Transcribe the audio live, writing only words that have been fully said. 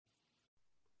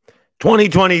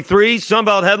2023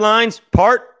 Sunbelt Headlines,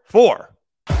 Part 4.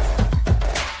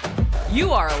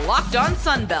 You are Locked On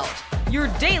Sunbelt, your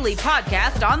daily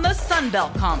podcast on the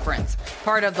Sunbelt Conference,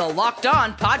 part of the Locked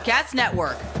On Podcast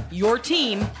Network, your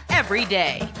team every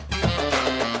day.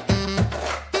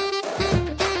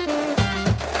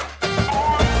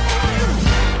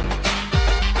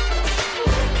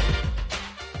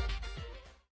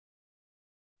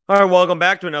 All right, welcome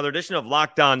back to another edition of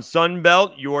Locked On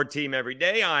Sunbelt, your team every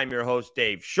day. I'm your host,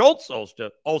 Dave Schultz,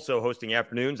 also hosting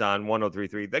afternoons on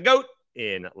 103.3 The GOAT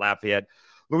in Lafayette,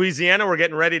 Louisiana. We're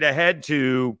getting ready to head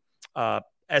to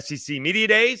SEC Media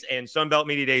Days and Sunbelt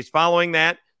Media Days following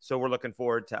that. So we're looking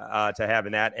forward to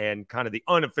having that, and kind of the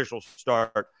unofficial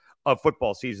start of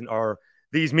football season are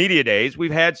these Media Days. We've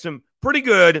had some pretty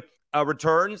good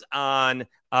returns on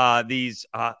these,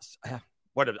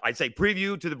 what did I say,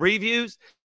 preview to the previews.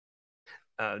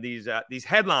 These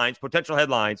headlines, potential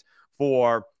headlines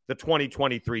for the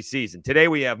 2023 season. Today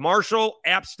we have Marshall,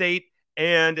 App State,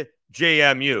 and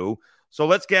JMU. So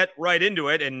let's get right into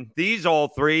it. And these all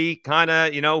three kind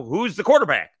of, who's the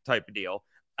quarterback type of deal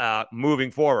moving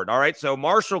forward. All right, so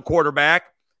Marshall quarterback,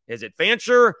 is it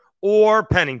Fancher or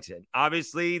Pennington?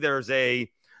 Obviously, there's an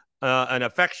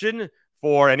affection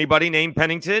for anybody named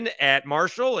Pennington at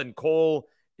Marshall, and Cole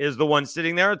is the one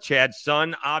sitting there. Chad's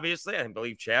son, obviously. I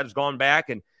believe Chad's gone back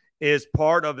and is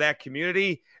part of that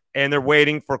community, and they're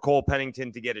waiting for Cole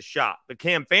Pennington to get a shot. But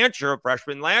Cam Fancher, a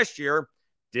freshman last year,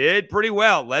 did pretty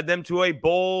well, led them to a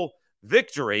bowl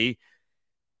victory.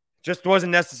 Just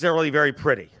wasn't necessarily very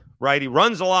pretty, right? He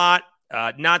runs a lot,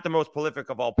 not the most prolific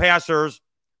of all passers,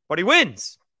 but he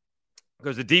wins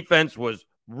because the defense was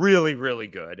really, really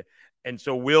good. And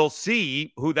so we'll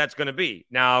see who that's going to be.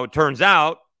 Now, it turns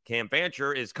out Cam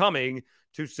Fancher is coming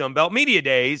to Sunbelt Media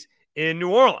Days in New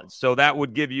Orleans. So that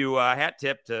would give you a hat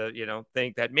tip to,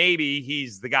 think that maybe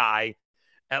he's the guy,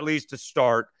 at least to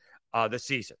start the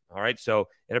season. All right. So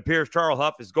it appears Charles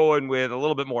Huff is going with a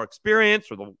little bit more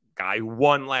experience, or the guy who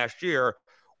won last year.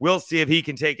 We'll see if he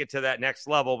can take it to that next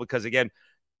level, because, again,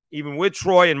 even with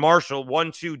Troy and Marshall,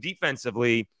 1-2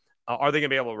 defensively, are they going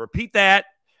to be able to repeat that?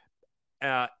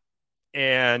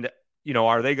 And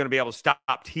are they going to be able to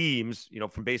stop teams,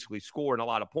 from basically scoring a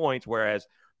lot of points, whereas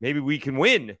maybe we can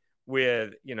win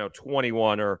with,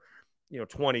 21 or,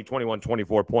 20, 21,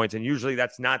 24 points. And usually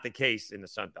that's not the case in the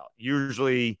Sun Belt.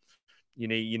 Usually, you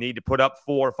need to put up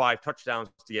 4 or 5 touchdowns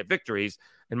to get victories.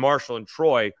 And Marshall and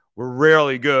Troy were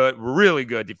really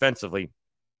good defensively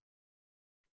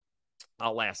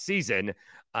last season.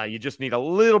 You just need a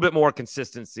little bit more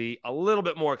consistency, a little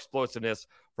bit more explosiveness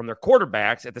from their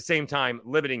quarterbacks, at the same time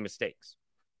limiting mistakes.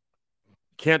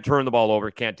 Can't turn the ball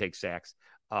over, can't take sacks,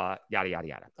 yada, yada,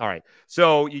 yada. All right,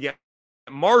 so you get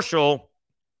Marshall,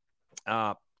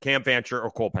 Cam Fancher,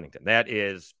 or Cole Pennington. That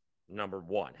is number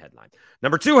 1 headline.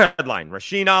 Number 2 headline,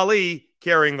 Rasheen Ali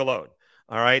carrying the load.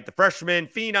 All right, the freshman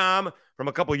phenom from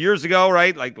a couple years ago,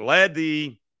 right, led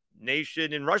the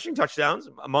nation in rushing touchdowns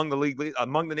among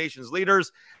the nation's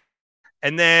leaders.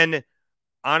 And then,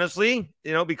 honestly,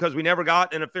 because we never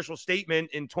got an official statement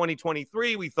in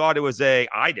 2023, we thought it was I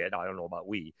don't know about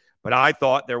we, but I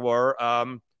thought there were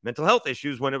mental health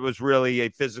issues, when it was really a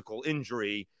physical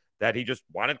injury that he just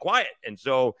wanted quiet. And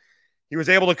so he was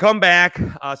able to come back,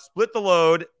 split the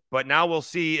load, but now we'll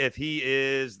see if he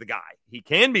is the guy. He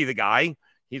can be the guy.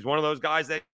 He's one of those guys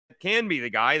that can be the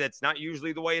guy. That's not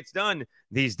usually the way it's done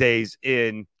these days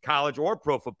in college or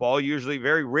pro football. Usually,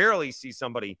 very rarely see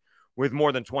somebody with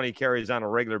more than 20 carries on a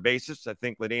regular basis. I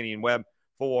think LaDainian Webb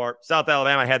for South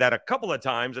Alabama had that a couple of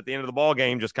times at the end of the ball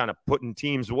game, just kind of putting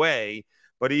teams away.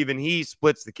 But even he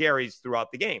splits the carries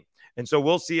throughout the game. And so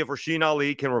we'll see if Rasheen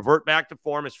Ali can revert back to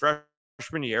form his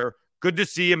freshman year. Good to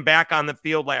see him back on the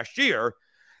field last year.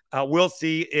 We'll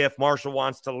see if Marshall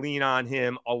wants to lean on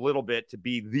him a little bit to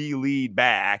be the lead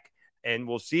back, and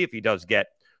we'll see if he does get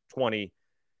 20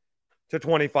 to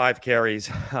 25 carries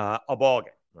a ball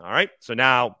game. All right, so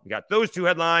now we got those 2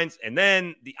 headlines, and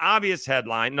then the obvious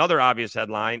headline, another obvious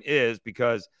headline, is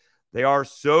because they are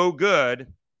so good,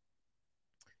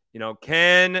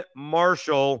 can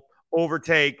Marshall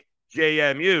overtake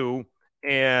JMU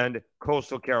and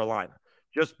Coastal Carolina?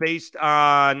 Just based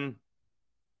on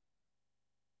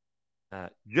the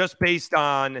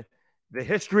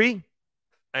history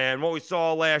and what we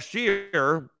saw last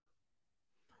year,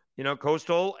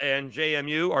 Coastal and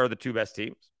JMU are the 2 best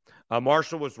teams.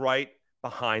 Marshall was right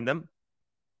behind them.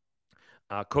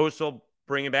 Coastal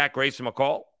bringing back Grayson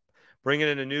McCall, bringing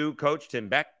in a new coach, Tim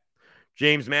Beck.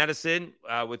 James Madison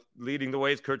with leading the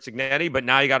way is Curt Cignetti, but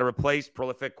now you got to replace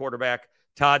prolific quarterback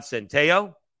Todd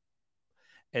Centeio.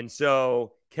 And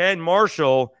so can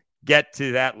Marshall get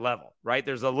to that level, right?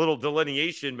 There's a little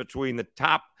delineation between the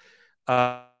top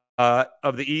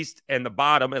of the East and the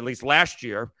bottom, at least last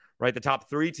year, right? The top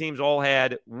 3 teams all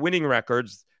had winning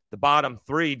records. The bottom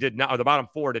 3 did not, or the bottom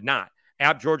 4 did not.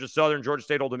 App, Georgia Southern, Georgia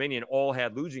State, Old Dominion all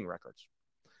had losing records.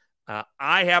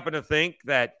 I happen to think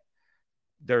that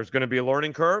there's going to be a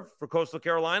learning curve for Coastal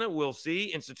Carolina. We'll see,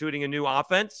 instituting a new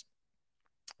offense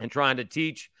and trying to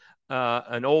teach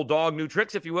an old dog new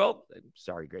tricks, if you will.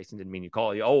 Sorry, Grayson, didn't mean you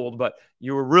call you old, but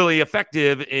you were really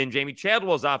effective in Jamie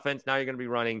Chadwell's offense. Now you're going to be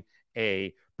running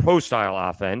a pro-style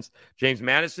offense. James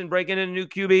Madison breaking in a new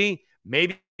QB.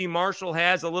 Maybe Marshall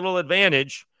has a little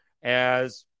advantage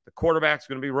as the quarterback's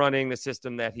going to be running the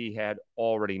system that he had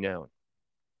already known.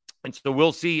 And so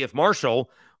we'll see if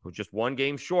Marshall, who just 1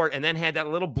 game short and then had that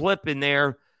little blip in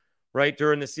there right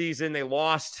during the season, they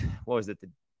lost, what was it, the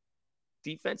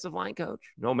defensive line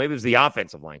coach? No, maybe it was the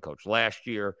offensive line coach last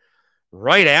year,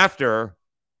 right after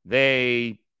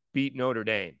they beat Notre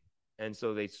Dame. And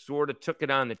so they sort of took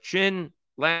it on the chin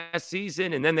last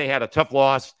season, and then they had a tough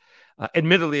loss,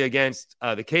 admittedly, against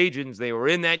the Cajuns. They were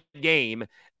in that game,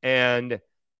 and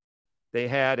they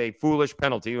had a foolish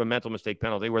penalty, a mental mistake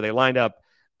penalty, where they lined up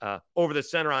over the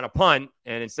center on a punt,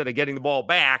 and instead of getting the ball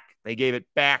back, they gave it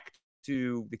back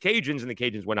to the Cajuns, and the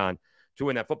Cajuns went on to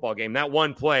win that football game. That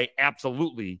one play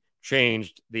absolutely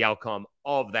changed the outcome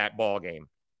of that ball game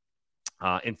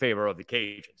in favor of the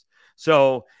Cajuns.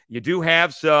 So you do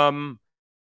have some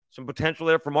potential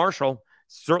there for Marshall.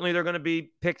 Certainly they're going to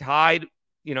be picked high,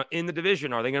 in the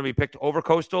division. Are they going to be picked over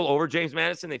Coastal, over James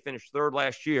Madison? They finished 3rd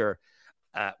last year.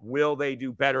 Will they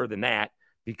do better than that?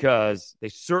 Because they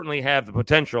certainly have the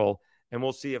potential, and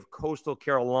we'll see if Coastal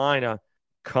Carolina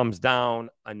comes down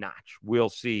a notch. We'll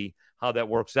see how that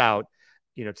works out.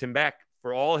 Tim Beck,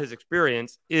 for all his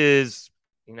experience, is,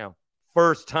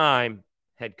 first-time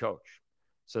head coach.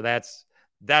 So that's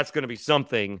going to be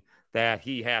something that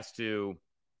he has to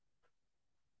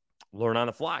learn on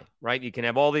the fly, right? You can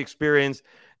have all the experience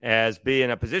as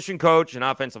being a position coach, an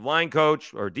offensive line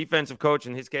coach, or defensive coach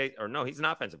in his case, or no, he's an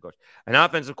offensive coach, an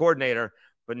offensive coordinator,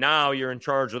 but now you're in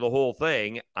charge of the whole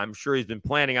thing. I'm sure he's been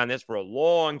planning on this for a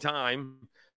long time,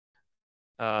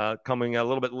 coming a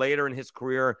little bit later in his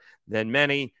career than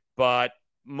many, but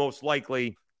most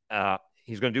likely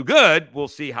he's going to do good. We'll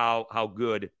see how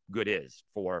good is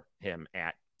for him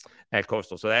at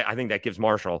Coastal. So I think that gives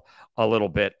Marshall a little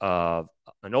bit of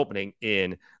an opening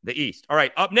in the East. All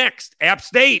right, up next, App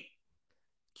State.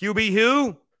 QB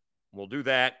who? We'll do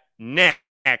that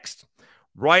next,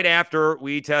 right after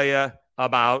we tell you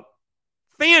about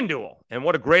FanDuel. And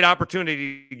what a great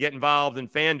opportunity to get involved in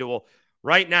FanDuel.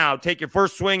 Right now, take your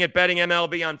first swing at betting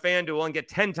MLB on FanDuel and get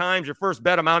 10 times your first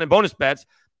bet amount in bonus bets,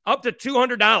 up to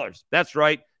 $200. That's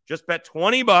right. Just bet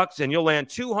 $20 and you'll land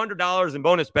 $200 in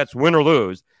bonus bets, win or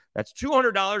lose. That's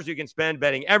 $200 you can spend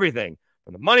betting everything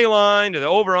from the money line to the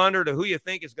over-under to who you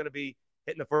think is going to be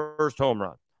hitting the first home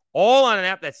run. All on an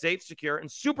app that's safe, secure,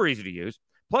 and super easy to use.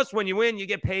 Plus, when you win, you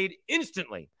get paid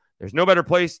instantly. There's no better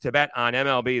place to bet on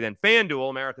MLB than FanDuel,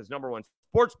 America's #1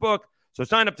 sportsbook. So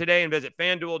sign up today and visit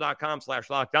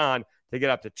FanDuel.com/lockedon to get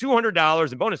up to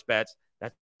 $200 in bonus bets.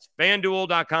 That's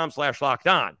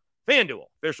FanDuel.com/lockedon. FanDuel,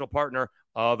 official partner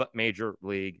of Major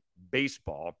League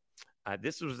Baseball.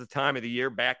 This was the time of the year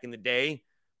back in the day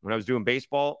when I was doing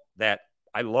baseball that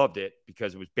I loved it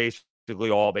because it was basically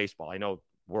all baseball. I know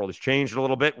the world has changed a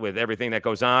little bit with everything that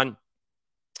goes on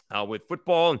with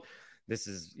football. And this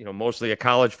is, mostly a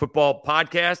college football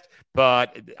podcast,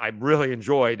 but I really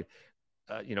enjoyed,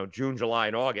 June, July,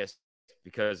 and August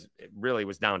because it really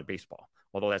was down to baseball.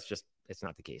 Although it's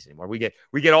not the case anymore. We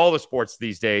get all the sports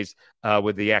these days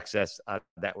with the access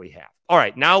that we have. All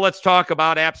right, now let's talk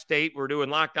about App State. We're doing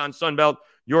Locked On Sunbelt,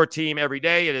 your team every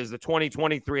day. It is the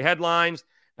 2023 headlines,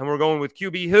 and we're going with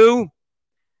QB who?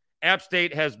 App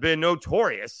State has been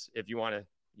notorious, if you want to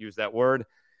use that word,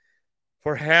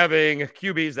 for having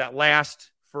QBs that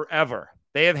last forever.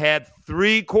 They have had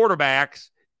 3 quarterbacks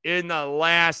in the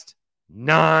last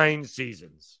 9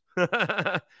 seasons.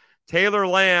 Taylor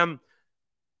Lamb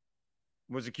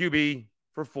was a QB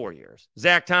for 4 years.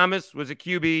 Zach Thomas was a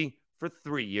QB for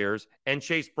 3 years. And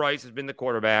Chase Bryce has been the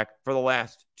quarterback for the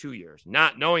last 2 years.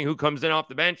 Not knowing who comes in off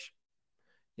the bench,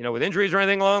 with injuries or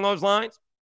anything along those lines.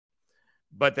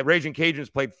 But the Raging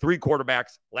Cajuns played 3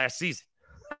 quarterbacks last season.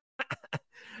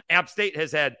 App State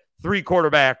has had 3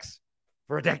 quarterbacks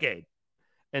for a decade.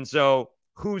 And so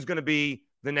who's going to be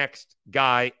the next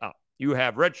guy up? You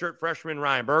have redshirt freshman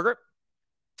Ryan Berger.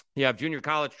 You have junior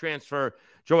college transfer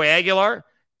Joey Aguilar.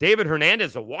 David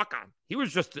Hernandez, a walk-on. He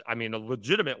was just, a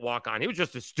legitimate walk-on. He was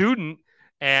just a student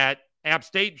at App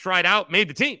State, tried out, made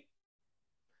the team.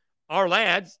 Our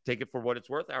Lads, take it for what it's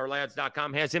worth,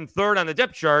 ourlads.com has him third on the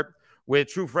depth chart with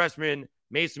true freshman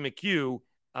Mason McHugh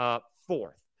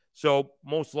fourth. So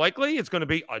most likely it's going to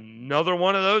be another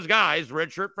one of those guys,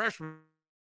 redshirt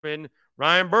freshman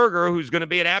Ryan Berger, who's going to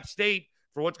be at App State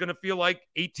for what's going to feel like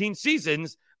 18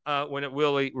 seasons when it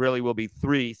really will be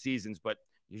 3 seasons. But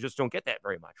you just don't get that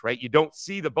very much, right? You don't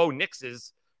see the Bo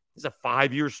Nixes. He's a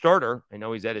 5-year starter. I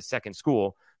know he's at his second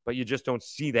school, but you just don't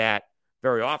see that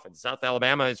very often. South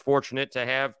Alabama is fortunate to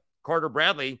have Carter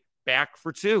Bradley back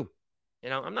for 2.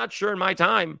 I'm not sure in my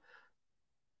time.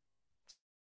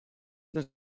 Since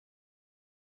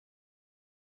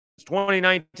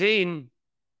 2019,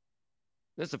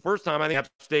 this is the first time I think App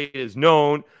State is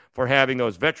known for having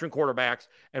those veteran quarterbacks,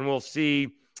 and we'll see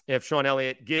if Sean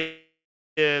Elliott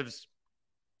gives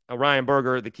Ryan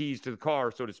Berger the keys to the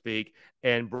car, so to speak,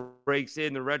 and breaks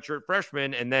in the redshirt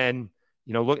freshman, and then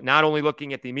not only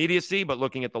looking at the immediacy, but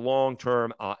looking at the long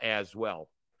term as well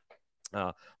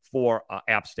for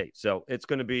App State. So it's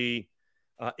going to be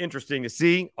interesting to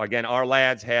see. Again, Our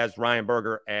Lads has Ryan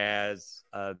Berger as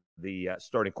the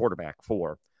starting quarterback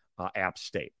for App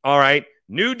State. All right,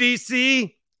 new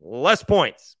DC, less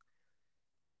points.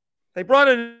 They brought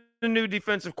in a new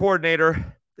defensive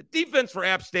coordinator. The defense for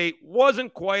App State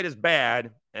wasn't quite as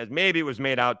bad as maybe it was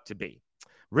made out to be.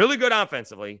 Really good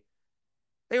offensively.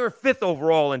 They were 5th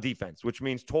overall in defense, which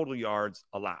means total yards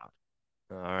allowed.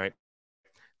 All right.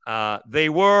 They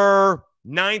were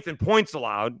 9th in points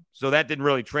allowed, so that didn't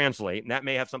really translate, and that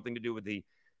may have something to do with the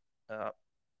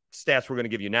stats we're going to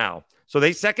give you now. So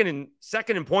they second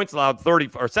in points allowed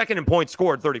 30, or second in points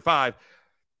scored 35,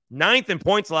 9th in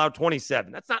points allowed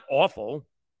 27. That's not awful.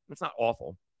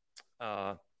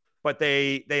 But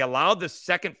they allowed the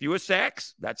second fewest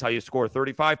sacks. That's how you score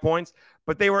 35 points.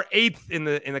 But they were 8th in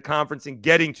the conference in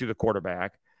getting to the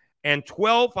quarterback, and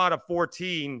 12 out of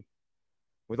 14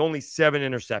 with only 7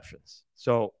 interceptions.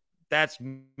 So that's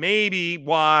maybe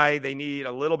why they need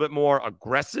a little bit more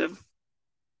aggressive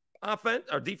offense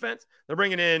or defense. They're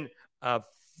bringing in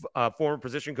former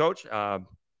position coach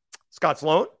Scott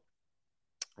Sloan.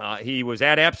 He was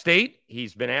at App State.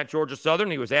 He's been at Georgia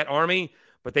Southern. He was at Army.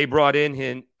 But they brought him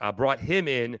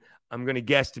in, I'm going to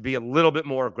guess, to be a little bit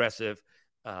more aggressive,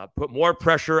 put more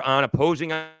pressure on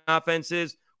opposing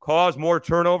offenses, cause more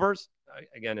turnovers.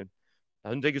 Again, it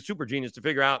doesn't take a super genius to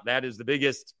figure out that is the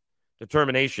biggest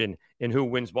determination in who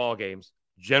wins ball games,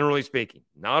 generally speaking.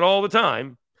 Not all the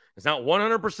time. It's not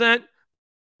 100%,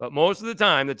 but most of the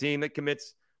time, the team that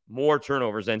commits more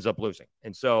turnovers ends up losing.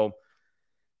 And so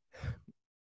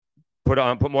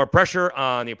put more pressure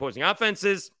on the opposing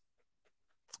offenses,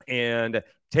 and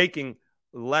taking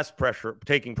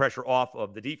pressure off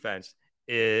of the defense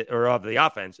or of the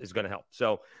offense is going to help.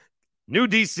 So new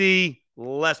DC,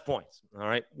 less points. All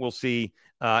right. We'll see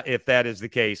if that is the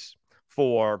case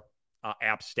for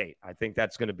App State. I think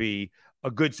that's going to be a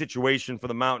good situation for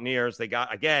the Mountaineers. They get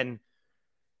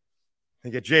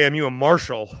JMU and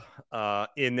Marshall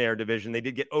in their division. They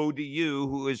did get ODU,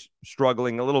 who is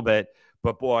struggling a little bit,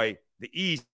 but boy, the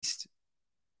East,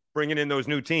 bringing in those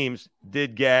new teams,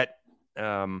 did get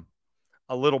a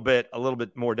little bit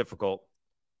more difficult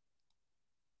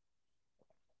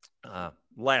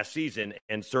last season,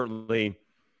 and certainly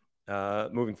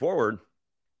moving forward,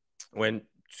 when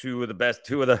two of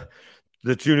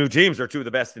the two new teams are two of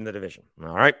the best in the division.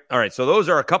 All right. So those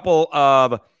are a couple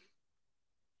of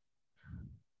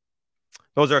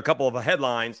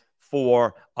headlines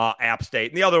for App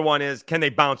State. And the other one is, can they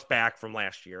bounce back from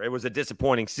last year? It was a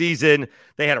disappointing season.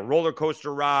 They had a roller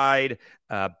coaster ride,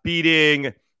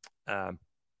 beating A&M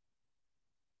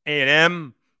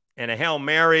and a Hail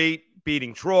Mary,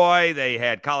 beating Troy. They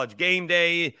had College Game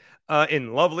Day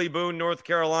in lovely Boone, North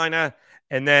Carolina.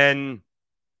 And then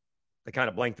they kind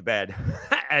of blanked the bed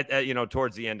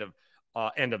towards the end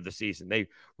of the season. They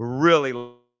were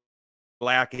really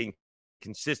lacking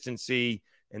consistency,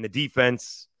 and the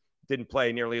defense didn't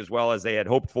play nearly as well as they had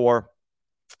hoped for.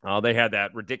 They had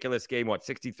that ridiculous game,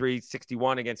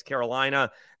 63-61 against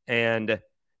Carolina. And,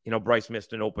 Bryce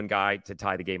missed an open guy to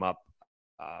tie the game up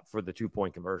for the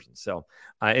 2-point conversion. So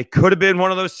it could have been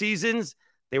one of those seasons.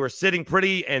 They were sitting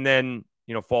pretty and then,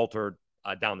 faltered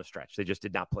down the stretch. They just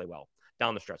did not play well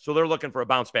down the stretch. So they're looking for a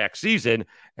bounce back season,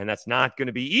 and that's not going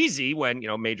to be easy when,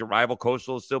 major rival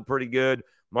Coastal is still pretty good,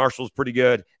 Marshall's pretty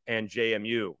good, and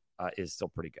JMU is still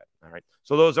pretty good. All right.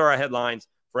 So those are our headlines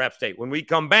for App State. When we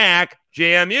come back,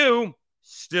 JMU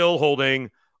still holding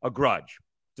a grudge,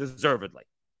 deservedly.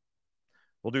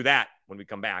 We'll do that when we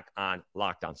come back on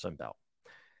Locked On Sunbelt.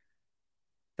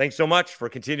 Thanks so much for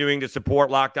continuing to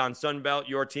support Locked On Sunbelt,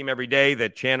 your team every day. The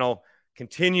channel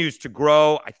continues to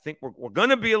grow. I think we're going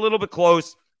to be a little bit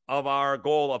close of our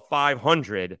goal of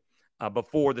 500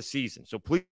 before the season. So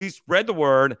please spread the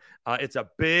word. It's a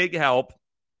big help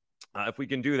if we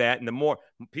can do that. And the more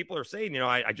people are saying,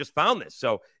 I just found this.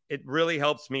 So it really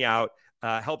helps me out,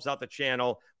 helps out the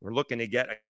channel. We're looking to get,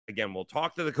 again, we'll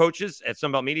talk to the coaches at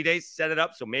Sunbelt Media Days, set it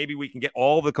up so maybe we can get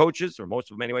all the coaches, or most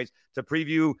of them anyways, to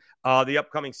preview the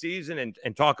upcoming season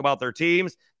and talk about their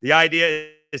teams. The idea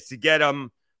is to get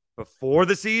them before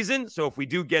the season. So if we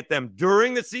do get them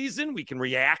during the season, we can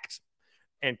react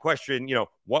and question,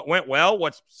 what went well,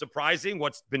 what's surprising,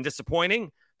 what's been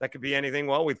disappointing. That could be anything.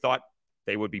 Well, we thought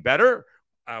they would be better.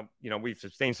 We've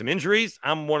sustained some injuries.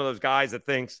 I'm one of those guys that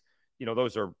thinks,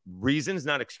 those are reasons,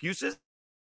 not excuses.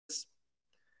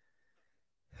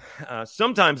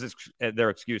 Sometimes they're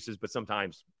excuses, but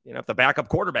sometimes, if the backup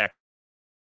quarterback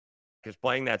is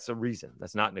playing, that's a reason.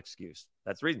 That's not an excuse.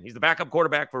 That's a reason. He's the backup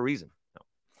quarterback for a reason.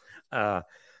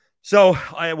 So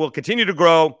I will continue to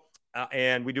grow,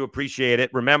 and we do appreciate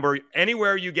it. Remember,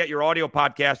 anywhere you get your audio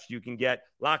podcast, you can get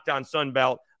Locked On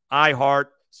Sunbelt, iHeart,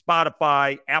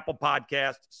 Spotify, Apple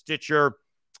Podcast, Stitcher,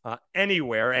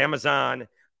 anywhere, Amazon.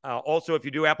 Also, if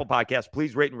you do Apple Podcasts,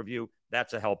 please rate and review.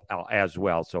 That's a help as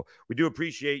well. So we do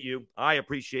appreciate you. I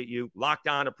appreciate you. Locked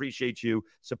On appreciates you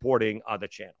supporting the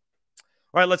channel.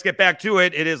 All right, let's get back to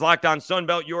it. It is Locked On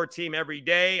Sunbelt, your team every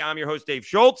day. I'm your host, Dave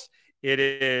Schultz. It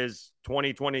is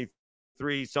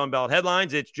 2023 Sunbelt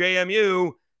headlines. It's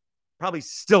JMU probably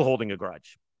still holding a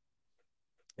grudge,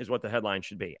 is what the headline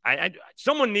should be.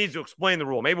 Someone needs to explain the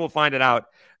rule. Maybe we'll find it out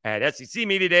at SEC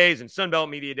Media Days and Sunbelt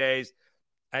Media Days.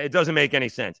 It doesn't make any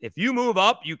sense. If you move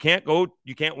up, you can't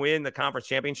win the conference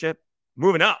championship.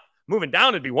 Moving up, moving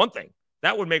down would be one thing.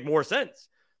 That would make more sense.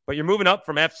 But you're moving up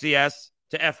from FCS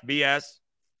to FBS,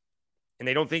 and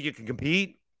they don't think you can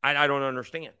compete. I don't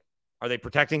understand. Are they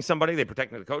protecting somebody? Are they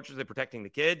protecting the coaches? Are they protecting the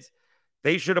kids?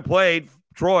 They should have played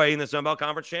Troy in the Sunbelt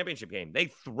Conference Championship game. They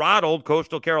throttled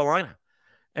Coastal Carolina.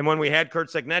 And when we had Curt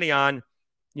Cignetti on,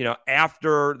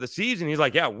 after the season, he's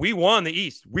like, yeah, we won the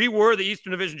East. We were the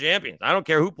Eastern Division champions. I don't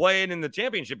care who played in the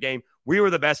championship game. We were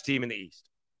the best team in the East,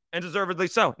 and deservedly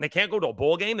so. And they can't go to a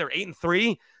bowl game. They're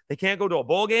 8-3. They can't go to a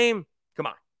bowl game. Come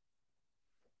on.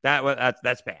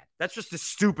 That's bad. That's just a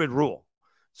stupid rule.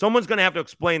 Someone's going to have to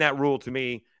explain that rule to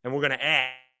me, and we're going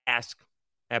to ask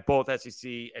at both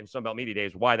SEC and Sunbelt Media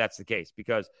Days why that's the case,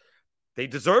 because they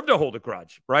deserve to hold a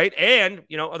grudge, right? And,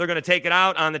 they're going to take it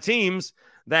out on the teams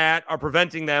that are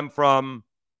preventing them from,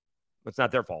 it's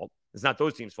not their fault. It's not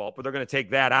those teams' fault, but they're going to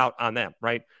take that out on them,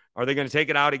 right? Are they going to take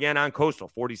it out again on Coastal,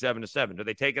 47-7? Do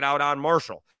they take it out on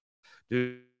Marshall?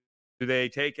 Do they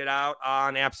take it out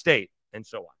on App State? And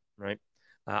so on, right?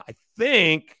 I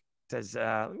think,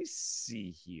 let me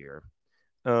see here.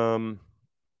 Do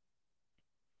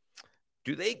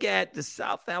they get the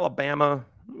South Alabama?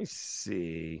 Let me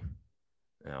see.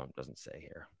 No, it doesn't say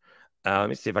here. Let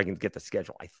me see if I can get the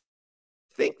schedule. I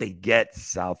think they get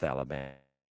South Alabama.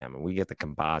 We get the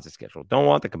composite schedule. Don't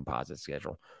want the composite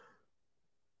schedule.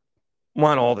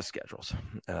 Want all the schedules.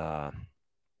 We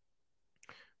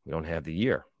don't have the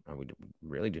year. We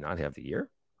really do not have the year.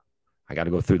 I got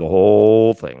to go through the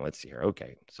whole thing. Let's see here.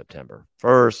 Okay, September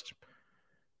 1st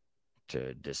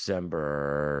to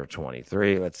December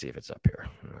 23. Let's see if it's up here.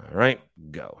 All right,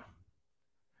 go.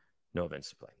 No events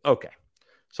to play. Okay,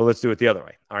 so let's do it the other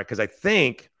way. All right, because I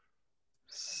think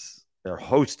they're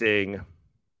hosting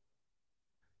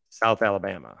South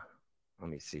Alabama. Let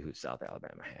me see who South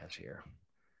Alabama has here.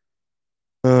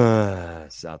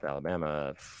 South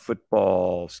Alabama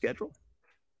football schedule.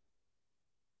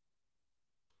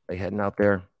 They heading out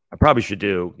there? I probably should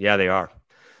do. Yeah, they are.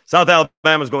 South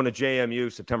Alabama's going to JMU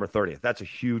September 30th. That's a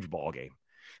huge ball game.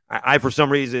 I for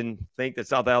some reason, think that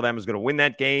South Alabama is going to win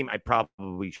that game. I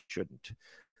probably shouldn't.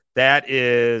 That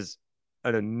is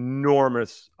an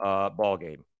enormous ball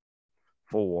game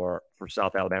for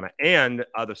South Alabama and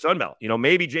the Sun Belt.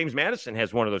 Maybe James Madison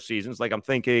has one of those seasons like I'm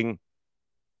thinking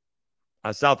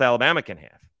South Alabama can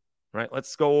have. Right?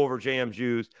 Let's go over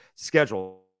JMU's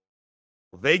schedule.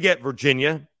 They get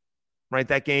Virginia. Right,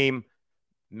 that game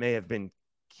may have been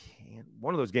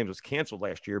one of those games was canceled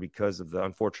last year because of the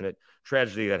unfortunate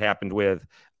tragedy that happened with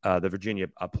the Virginia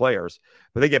players.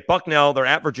 But they get Bucknell. They're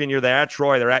at Virginia. They're at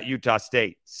Troy. They're at Utah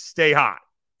State. Stay hot.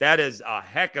 That is a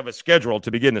heck of a schedule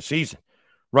to begin the season,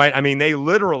 right? I mean, they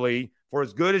literally, for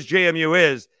as good as JMU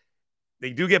is,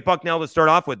 they do get Bucknell to start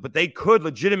off with, but they could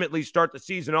legitimately start the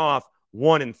season off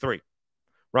 1-3,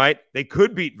 right? They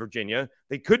could beat Virginia.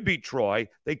 They could beat Troy.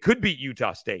 They could beat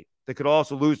Utah State. They could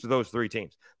also lose to those three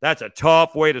teams. That's a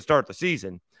tough way to start the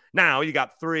season. Now you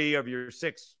got 3 of your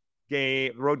 6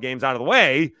 road games out of the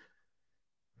way.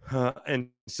 And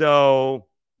so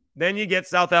Then you get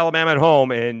South Alabama at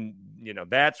home, and,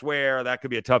 that's where that could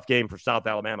be a tough game for South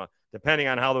Alabama, depending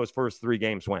on how those first 3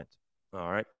 games went.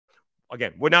 All right.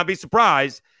 Again, would not be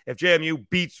surprised if JMU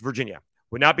beats Virginia.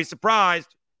 Would not be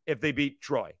surprised if they beat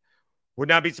Troy. Would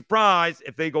not be surprised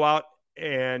if they go out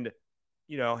and,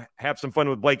 have some fun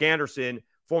with Blake Anderson,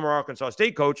 former Arkansas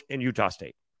State coach, and Utah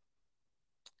State.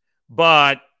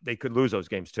 But they could lose those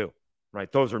games too,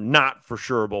 right? Those are not for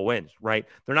sureable wins, right?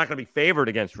 They're not going to be favored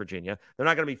against Virginia. They're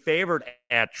not going to be favored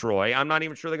at Troy. I'm not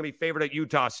even sure they're going to be favored at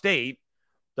Utah State.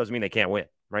 Doesn't mean they can't win,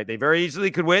 right? They very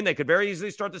easily could win. They could very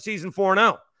easily start the season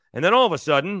 4-0. And then all of a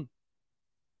sudden,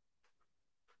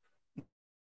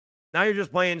 now you're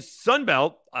just playing Sun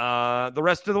Belt the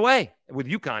rest of the way with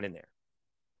UConn in there.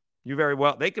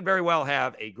 They could very well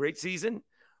have a great season,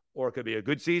 or it could be a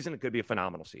good season. It could be a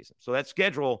phenomenal season. So that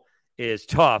schedule is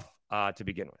tough to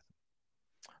begin with.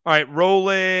 All right,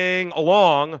 rolling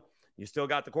along, you still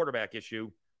got the quarterback issue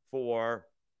for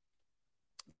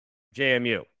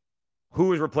JMU.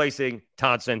 Who is replacing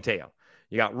Todd Centeio?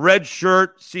 You got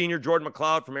redshirt senior Jordan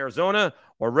McLeod from Arizona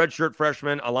or redshirt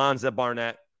freshman Alonzo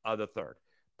Barnett the third.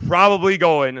 Probably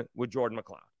going with Jordan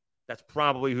McLeod. That's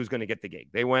probably who's going to get the gig.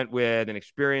 They went with an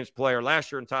experienced player last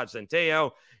year in Todd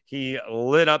Centeio. He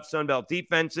lit up Sunbelt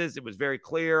defenses. It was very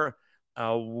clear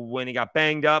when he got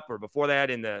banged up or before that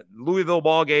in the Louisville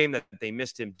ball game that they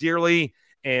missed him dearly.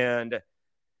 And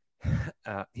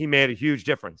he made a huge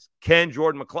difference. Can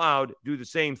Jordan McLeod do the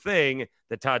same thing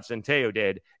that Todd Centeio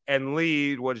did and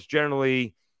lead what is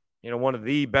generally, one of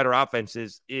the better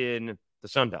offenses in the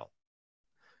Sun Belt?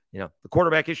 The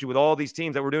quarterback issue with all these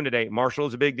teams that we're doing today, Marshall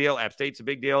is a big deal. App State's a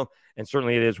big deal. And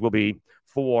certainly will be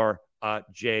for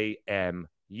JMU.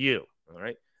 All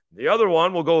right. The other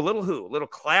one will go a little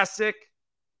classic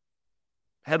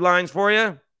headlines for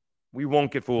you. We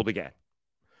won't get fooled again.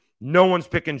 No one's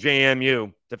picking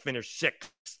JMU to finish 6th.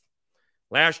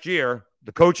 Last year,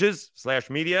 the coaches /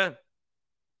 media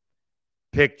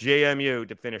picked JMU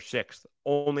to finish 6th,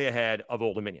 only ahead of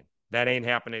Old Dominion. That ain't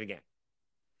happening again.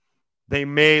 They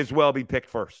may as well be picked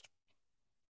first.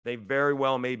 They very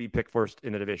well may be picked first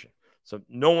in the division. So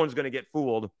no one's going to get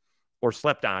fooled or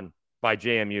slept on by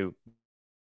JMU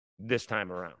this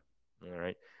time around. All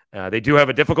right. They do have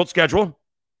a difficult schedule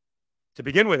to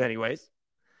begin with anyways.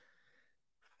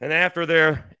 And after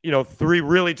their, 3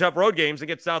 really tough road games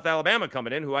against South Alabama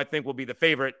coming in, who I think will be the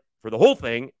favorite for the whole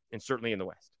thing, and certainly in the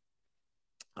West.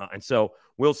 And so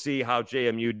we'll see how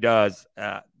JMU does.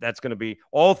 That's going to be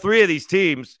all 3 of these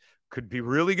teams could be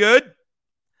really good,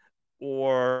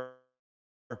 or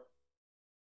I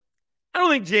don't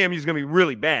think JMU is going to be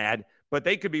really bad, but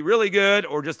they could be really good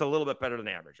or just a little bit better than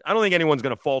average. I don't think anyone's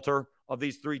going to falter of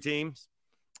these 3 teams,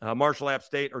 Marshall, App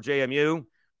State, or JMU.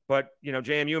 But,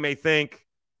 JMU may think,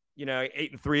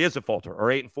 8-3 is a falter or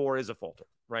 8-4 is a falter,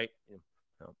 right?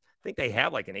 I think they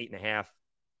have like an 8.5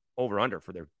 over/under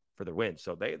for their wins.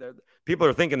 So people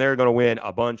are thinking they're going to win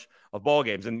a bunch of ball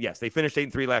games. And yes, they finished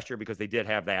 8-3 last year because they did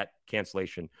have that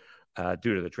cancellation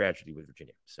due to the tragedy with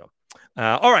Virginia. So,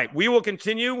 all right, we will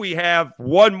continue. We have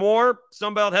one more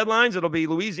Sunbelt headlines. It'll be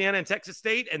Louisiana and Texas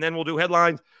State, and then we'll do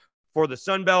headlines for the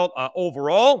Sunbelt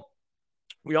overall.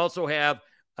 We also have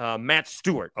Matt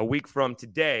Stewart a week from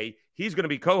today. He's going to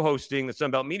be co-hosting the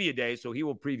Sunbelt Media Days, so he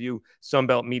will preview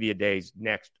Sunbelt Media Days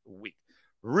next week.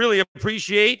 Really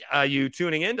appreciate you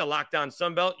tuning in to Locked On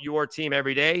Sunbelt, your team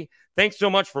every day. Thanks so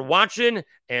much for watching,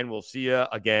 and we'll see you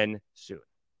again soon.